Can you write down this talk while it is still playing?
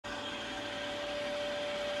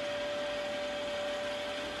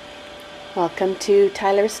Welcome to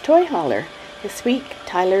Tyler's Toy Hauler. This week,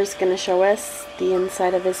 Tyler's going to show us the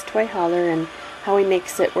inside of his toy hauler and how he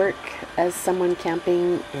makes it work as someone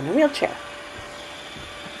camping in a wheelchair.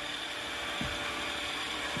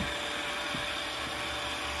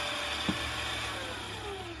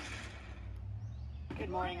 Good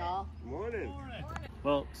morning, all. Good morning.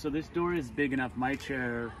 Well, so this door is big enough. My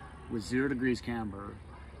chair was 0 degrees camber.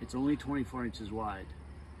 It's only 24 inches wide,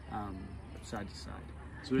 side to side.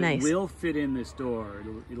 So it will fit in this door.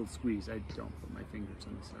 It'll squeeze. I don't put my fingers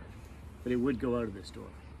on the side, but it would go out of this door.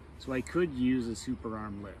 So I could use a super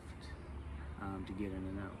arm lift to get in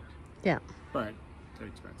and out. Yeah. But they're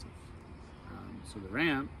expensive. So the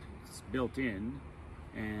ramp is built in,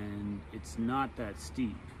 and it's not that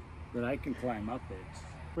steep, but I can climb up it.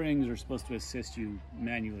 Springs are supposed to assist you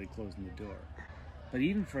manually closing the door. But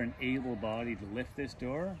even for an able body to lift this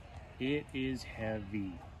door, it is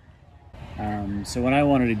heavy. So when I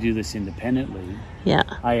wanted to do this independently,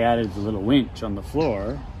 I added the little winch on the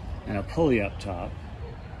floor and a pulley up top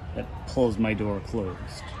that pulls my door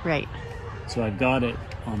closed. Right. So I've got it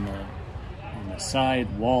on the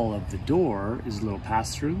side wall of the door is a little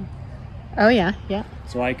pass-through. Oh yeah, yeah.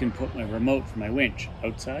 So I can put my remote for my winch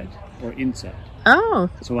outside or inside. Oh,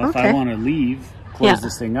 so if I want to leave, close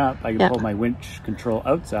this thing up, I can pull my winch control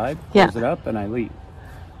outside, close it up, and I leave.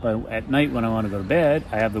 But at night when I want to go to bed,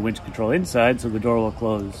 I have the winch control inside, so the door will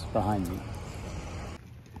close behind me.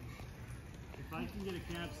 If I can get a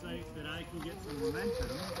campsite that I can get some momentum.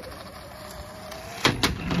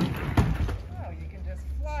 Oh, you can just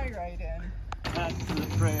fly right in. That's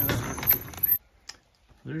the trailer.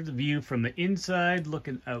 There's the view from the inside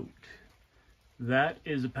looking out. That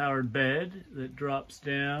is a powered bed that drops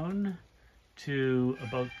down to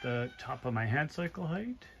about the top of my hand cycle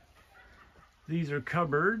height. These are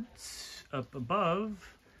cupboards up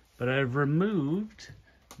above, but I've removed,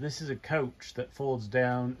 this is a couch that folds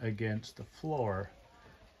down against the floor.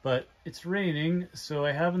 But it's raining, so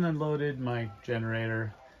I haven't unloaded my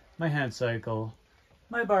generator, my hand cycle,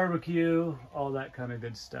 my barbecue, all that kind of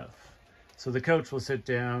good stuff. So the couch will sit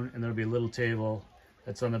down and there'll be a little table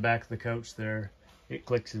that's on the back of the couch there. It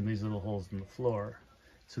clicks in these little holes in the floor.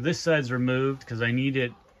 So this side's removed because I need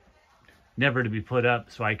it never to be put up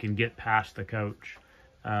so I can get past the couch.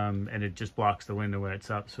 And it just blocks the window when it's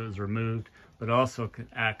up, so it's removed. But also can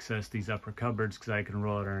access these upper cupboards because I can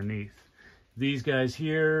roll it underneath. These guys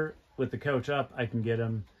here, with the couch up, I can get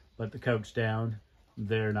them, but the couch down,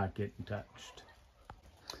 they're not getting touched.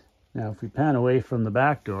 Now if we pan away from the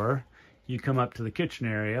back door, you come up to the kitchen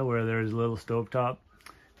area where there's a little stovetop,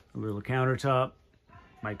 a little countertop,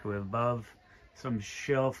 microwave above, some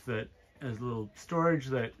shelf that has a little storage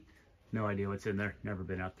that no idea what's in there, never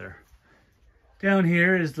been out there. Down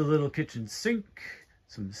here is the little kitchen sink,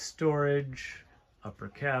 some storage, upper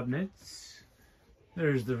cabinets.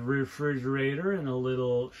 There's the refrigerator and a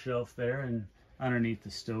little shelf there, and underneath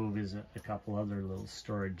the stove is a couple other little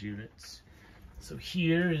storage units. So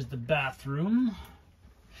here is the bathroom.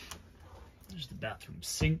 There's the bathroom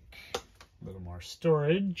sink, a little more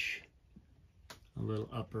storage, a little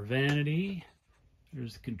upper vanity.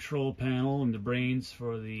 There's the control panel and the brains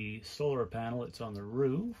for the solar panel. It's on the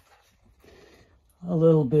roof. A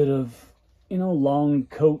little bit of, long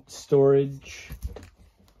coat storage.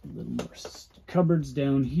 A little more cupboards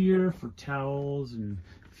down here for towels and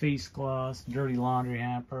face cloths, dirty laundry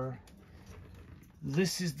hamper.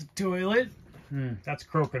 This is the toilet. That's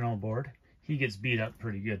Crokin on board. He gets beat up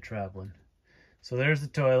pretty good traveling. So there's the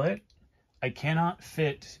toilet. I cannot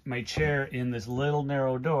fit my chair in this little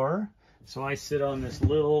narrow door, so I sit on this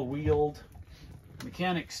little wheeled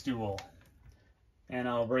mechanic stool. And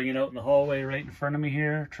I'll bring it out in the hallway right in front of me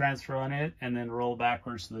here, transfer on it, and then roll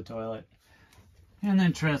backwards to the toilet. And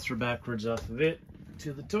then transfer backwards off of it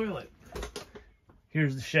to the toilet.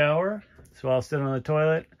 Here's the shower. So I'll sit on the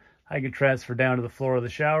toilet. I can transfer down to the floor of the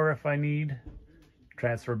shower if I need.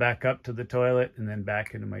 Transfer back up to the toilet and then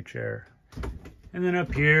back into my chair. And then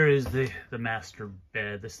up here is the master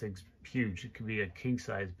bed. This thing's huge. It could be a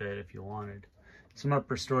king-size bed if you wanted. Some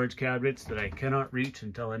upper storage cabinets that I cannot reach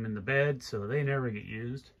until I'm in the bed, so they never get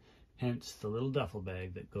used. Hence the little duffel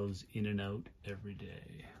bag that goes in and out every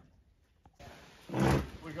day.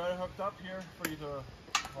 We got it hooked up here for you to...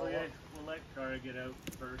 Okay, we'll let Cara get out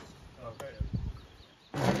first.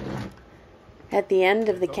 Okay. At the end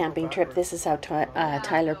of the camping trip, this is how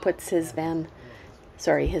Tyler puts his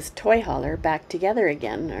his toy hauler back together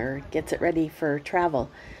again, or gets it ready for travel.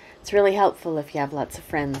 It's really helpful if you have lots of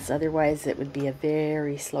friends, otherwise it would be a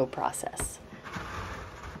very slow process.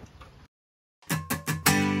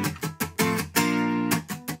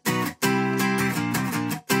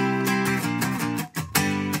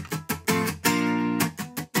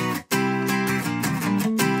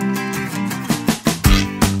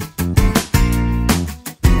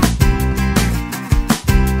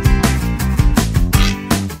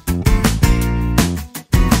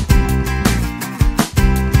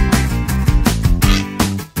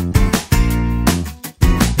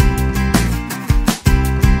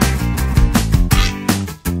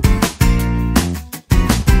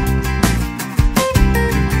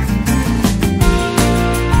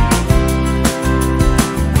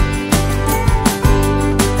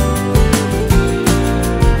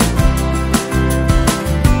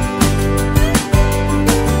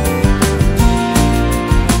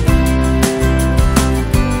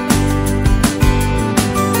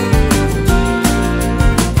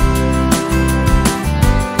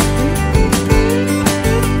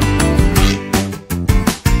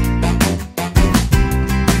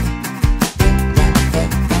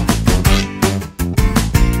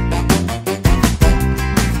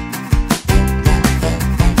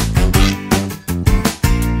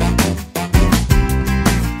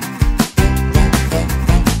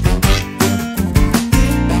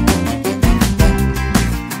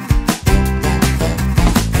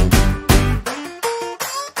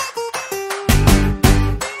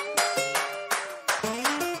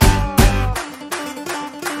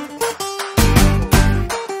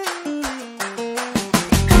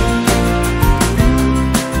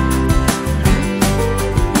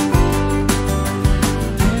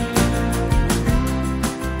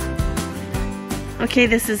 Okay,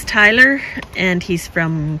 this is Tyler, and he's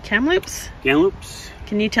from Kamloops. Kamloops.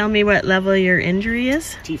 Can you tell me what level your injury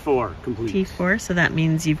is? T4 complete. T4, so that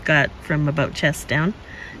means you've got from about chest down.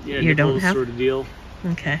 Yeah, you don't nipples have? sort of deal.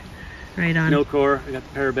 Okay, right on. No core. I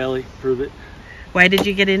got the parabelly. Prove it. Why did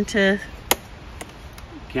you get into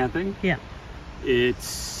Camping. Yeah. It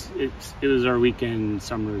was our weekend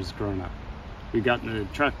summers growing up. We got in the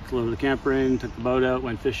truck, loaded the camper in, took the boat out,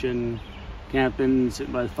 went fishing, camping,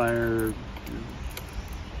 sitting by the fire,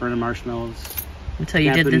 burning marshmallows. until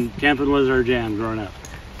you did this? Camping was our jam growing up.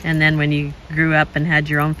 And then when you grew up and had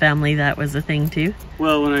your own family, that was a thing too?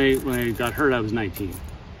 Well, when I got hurt, I was 19.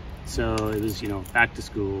 So it was, back to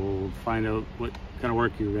school, find out what kind of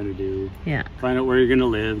work you were going to do. Yeah. Find out where you're going to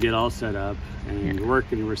live, get all set up, and you're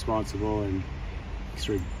working and responsible, and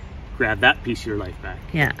sort of grab that piece of your life back.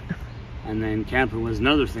 Yeah. And then camping was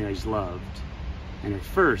another thing I just loved. And I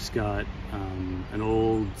first got an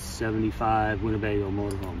old 75 Winnebago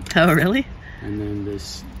motorhome. Oh, really? And then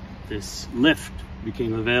this lift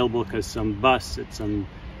became available because some bus at some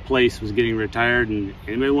place was getting retired and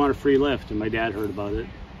anybody wanted a free lift, and my dad heard about it.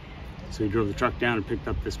 So he drove the truck down and picked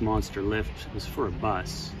up this monster lift. It was for a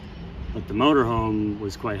bus, but the motorhome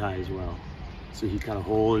was quite high as well. So he cut a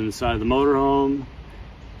hole in the side of the motorhome,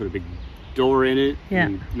 put a big door in it,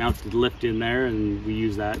 and mounted the lift in there, and we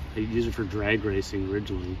used that. I used it for drag racing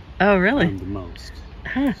originally. Oh, really? The most.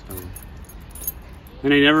 Huh. So,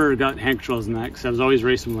 and I never got hand controls in that because I was always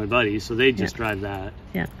racing with my buddies, so they'd just drive that.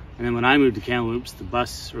 Yeah. And then when I moved to Kamloops, the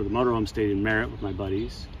bus or the motorhome stayed in Merritt with my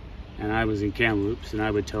buddies, and I was in Kamloops, and I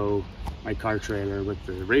would tow my car trailer with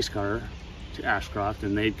the race car to Ashcroft,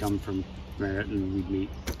 and they'd come from Merritt, and we'd meet.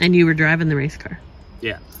 And you were driving the race car?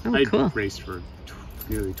 Yeah. Oh, I'd cool. raced for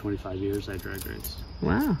nearly 25 years. I drag raced.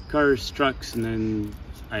 Wow. Cars, trucks, and then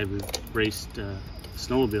I raced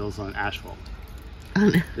snowmobiles on asphalt.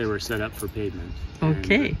 They were set up for pavement.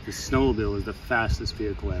 Okay. And the snowmobile was the fastest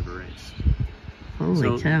vehicle I ever raced.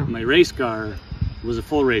 Holy cow. My race car was a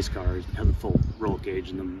full race car. It had the full roll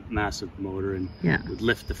cage and the massive motor, and would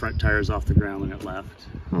lift the front tires off the ground when it left.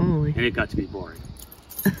 Holy. And it got to be boring.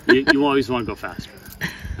 you always want to go faster.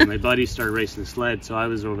 And my buddies started racing the sled, so I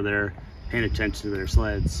was over there paying attention to their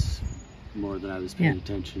sleds more than I was paying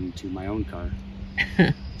attention to my own car.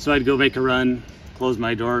 So I'd go make a run, close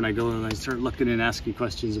my door, and I go and I start looking and asking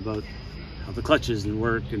questions about how the clutches and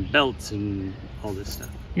work and belts and all this stuff.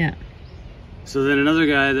 Yeah. So then another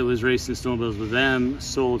guy that was racing snowmobiles with them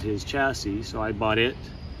sold his chassis, so I bought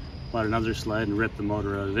another sled and ripped the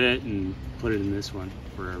motor out of it and put it in this one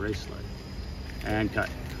for a race sled and cut.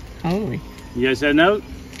 Holy. You guys heading out?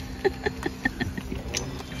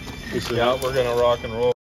 Yeah, we're gonna rock and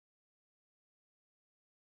roll.